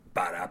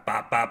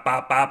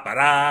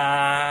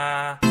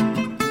Ba-da-ba-ba-ba-ba-ba-da.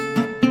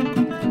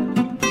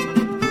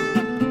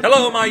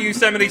 Hello, my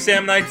Yosemite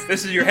Samnites.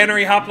 This is your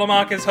Henry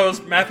Hoplomachus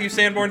host, Matthew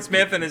Sanborn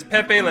Smith, and his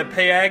Pepe Le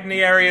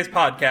Peagniarius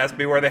podcast,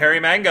 Beware the Hairy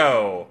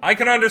Mango. I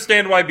can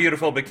understand why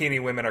beautiful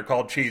bikini women are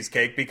called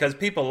cheesecake, because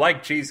people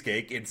like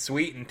cheesecake. It's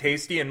sweet and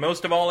tasty, and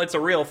most of all, it's a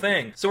real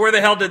thing. So where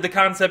the hell did the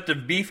concept of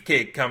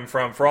beefcake come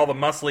from for all the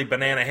muscly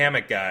banana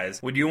hammock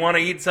guys? Would you want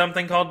to eat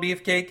something called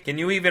beefcake? Can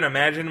you even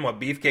imagine what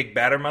beefcake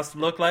batter must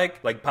look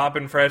like? Like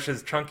Poppin'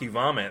 Fresh's chunky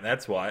vomit,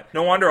 that's what.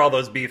 No wonder all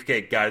those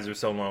beefcake guys are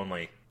so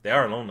lonely. They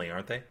are lonely,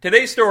 aren't they?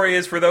 Today's story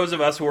is for those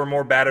of us who are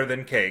more batter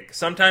than cake.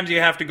 Sometimes you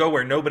have to go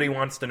where nobody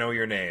wants to know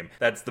your name.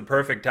 That's the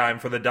perfect time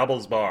for the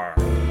Doubles Bar.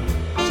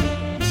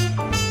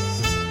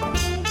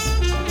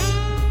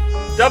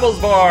 Doubles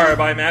Bar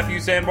by Matthew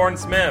Sanborn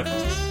Smith.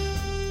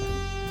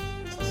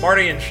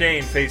 Marty and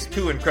Shane faced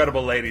two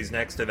incredible ladies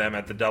next to them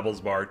at the Doubles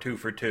Bar, 2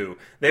 for 2.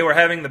 They were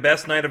having the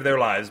best night of their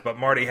lives, but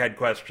Marty had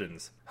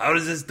questions. "How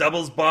does this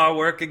Doubles Bar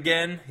work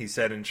again?" he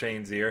said in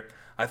Shane's ear.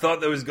 "I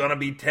thought there was gonna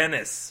be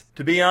tennis."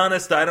 "To be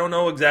honest, I don't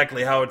know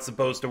exactly how it's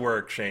supposed to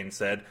work," Shane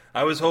said.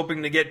 "I was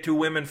hoping to get 2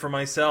 women for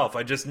myself.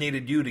 I just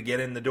needed you to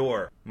get in the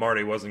door."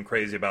 Marty wasn't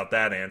crazy about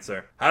that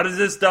answer. "How does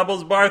this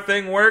Doubles Bar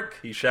thing work?"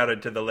 he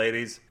shouted to the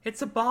ladies.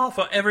 "It's a bar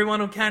for everyone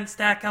who can't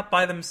stack up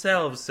by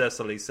themselves,"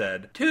 Cecily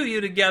said. "Two of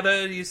you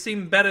together, you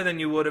seem better than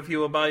you would if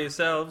you were by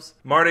yourselves."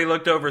 Marty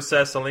looked over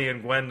Cecily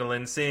and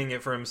Gwendolyn, seeing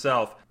it for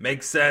himself.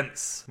 "Makes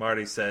sense,"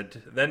 Marty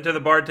said. Then to the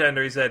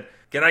bartender he said,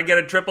 "Can I get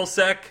a triple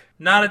sec?"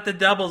 "Not at the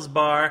Doubles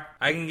Bar.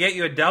 I can get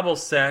you a double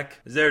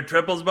sec. Is there a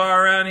triples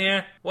bar around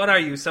here? What are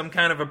you, some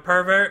kind of a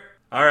pervert?"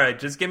 "Alright,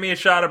 just give me a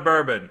shot of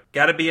bourbon.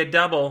 Gotta be a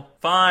double."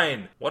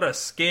 "Fine." What a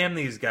scam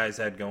these guys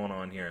had going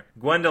on here.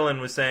 Gwendolyn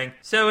was saying,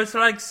 "So it's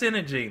like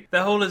synergy.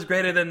 The whole is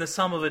greater than the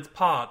sum of its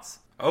parts."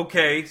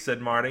 "Okay,"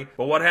 said Marty,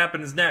 "but what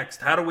happens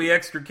next? How do we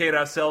extricate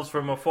ourselves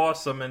from a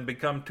foursome and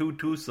become 2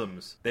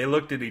 twosomes?" They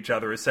looked at each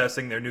other,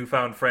 assessing their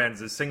newfound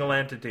friends as single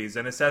entities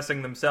and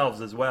assessing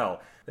themselves as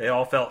well. They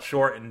all felt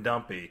short and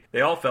dumpy.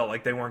 They all felt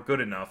like they weren't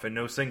good enough, and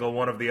no single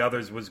one of the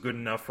others was good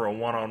enough for a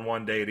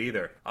one-on-one date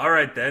either.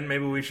 "Alright then,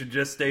 maybe we should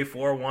just stay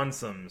 4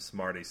 onesomes,"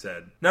 Marty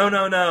said.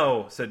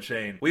 No, said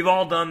Shane. "We've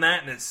all done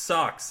that and it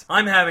sucks.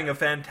 I'm having a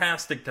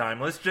fantastic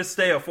time. Let's just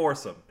stay a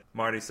foursome."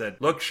 Marty said,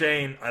 "Look,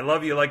 Shane, I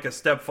love you like a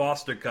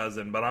step-foster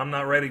cousin, but I'm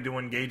not ready to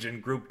engage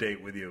in group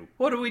date with you."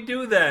 "What do we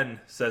do then?"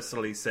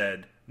 Cecily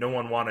said. No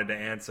one wanted to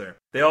answer.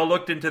 They all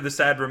looked into the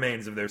sad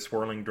remains of their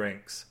swirling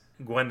drinks.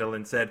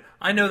 Gwendolyn said,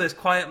 "I know this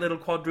quiet little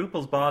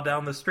quadruples bar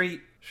down the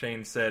street."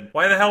 Shane said,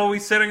 "Why the hell are we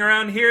sitting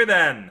around here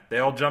then?" They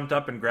all jumped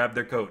up and grabbed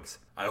their coats.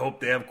 "I hope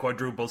they have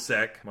quadruple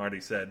sec,"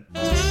 Marty said.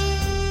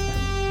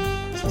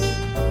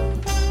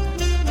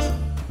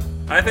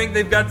 "I think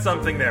they've got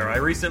something there. I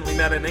recently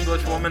met an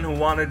English woman who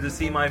wanted to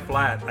see my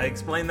flat. I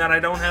explained that I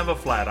don't have a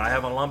flat, I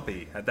have a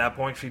lumpy. At that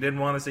point, she didn't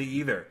want to see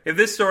either. If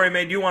this story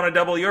made you want to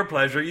double your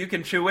pleasure, you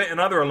can chew it and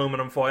other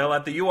aluminum foil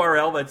at the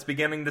URL that's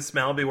beginning to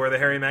smell,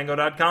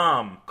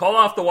 bewarethehairymango.com. Call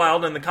off the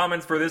wild in the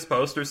comments for this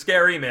post or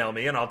scare email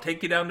me, and I'll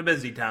take you down to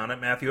Busytown at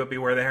Matthew at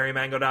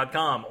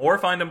bewarethehairymango.com, or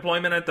find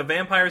employment at the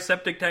Vampire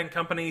Septic Tank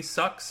Company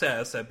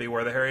Success at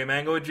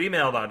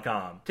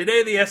bewarethehairymango@gmail.com.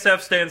 Today, the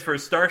SF stands for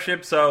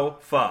Starship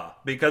Sofa,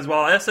 because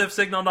while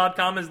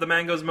sfsignal.com is the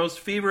Mango's most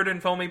fevered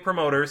and foamy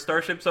promoter,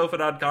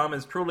 StarshipSofa.com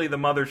is truly the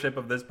mothership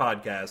of this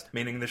podcast,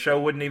 meaning the show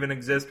wouldn't even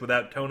exist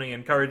without Tony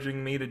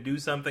encouraging me to do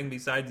something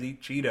besides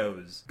eat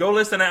Cheetos. Go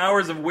listen to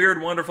hours of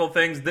weird, wonderful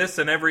things this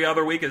and every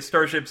other week at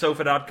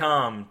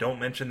StarshipSofa.com. Don't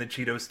mention the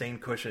Cheeto-stained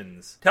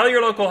cushions. Tell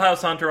your local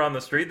house hunter on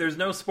the street there's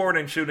no sport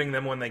in shooting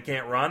them when they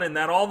can't run, and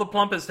that all the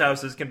plumpest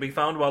houses can be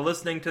found while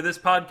listening to this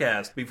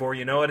podcast. Before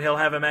you know it, he'll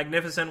have a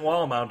magnificent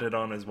wall mounted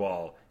on his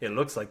wall. It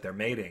looks like they're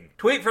mating.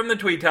 Tweet from the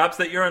tweet tops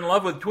that you're in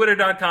love with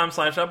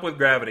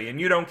twitter.com/upwithgravity, and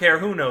you don't care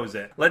who knows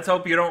it. Let's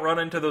hope you don't run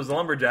into those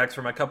lumberjacks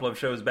from a couple of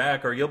shows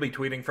back, or you'll be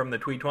tweeting from the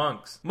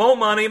tweetwunks. More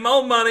money,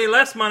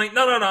 less money.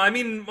 No, I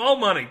mean more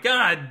money.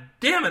 God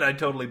damn it, I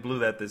totally blew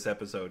that this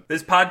episode.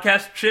 This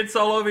podcast shits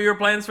all over your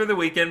plans for the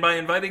weekend by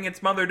inviting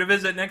its mother to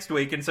visit next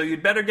week, and so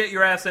you'd better get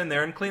your ass in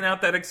there and clean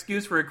out that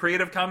excuse for a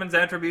Creative Commons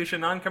Attribution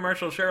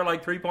Non-Commercial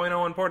Share-alike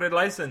 3.0 imported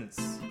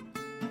license.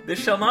 This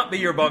shall not be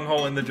your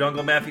bunghole in the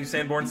jungle, Matthew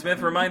Sanborn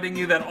Smith, reminding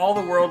you that all the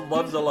world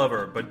loves a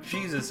lover, but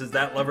Jesus is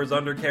that lover's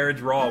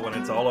undercarriage raw when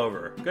it's all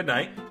over. Good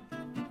night.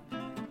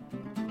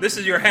 This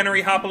is your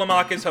Henry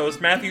Hoplomachus host,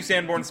 Matthew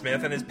Sanborn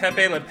Smith, and his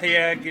Pepe Le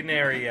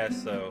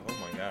Peagniarius. Oh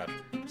my gosh.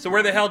 So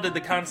where the hell did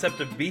the concept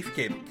of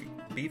beefcake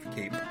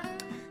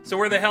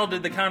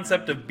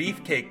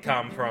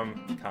come from?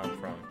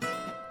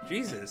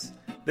 Jesus.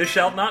 This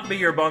shall not be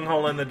your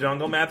bunghole in the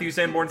jungle, Matthew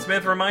Sanborn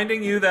Smith,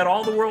 reminding you that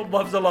all the world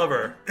loves a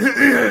lover.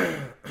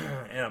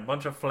 And a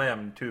bunch of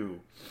phlegm,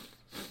 too.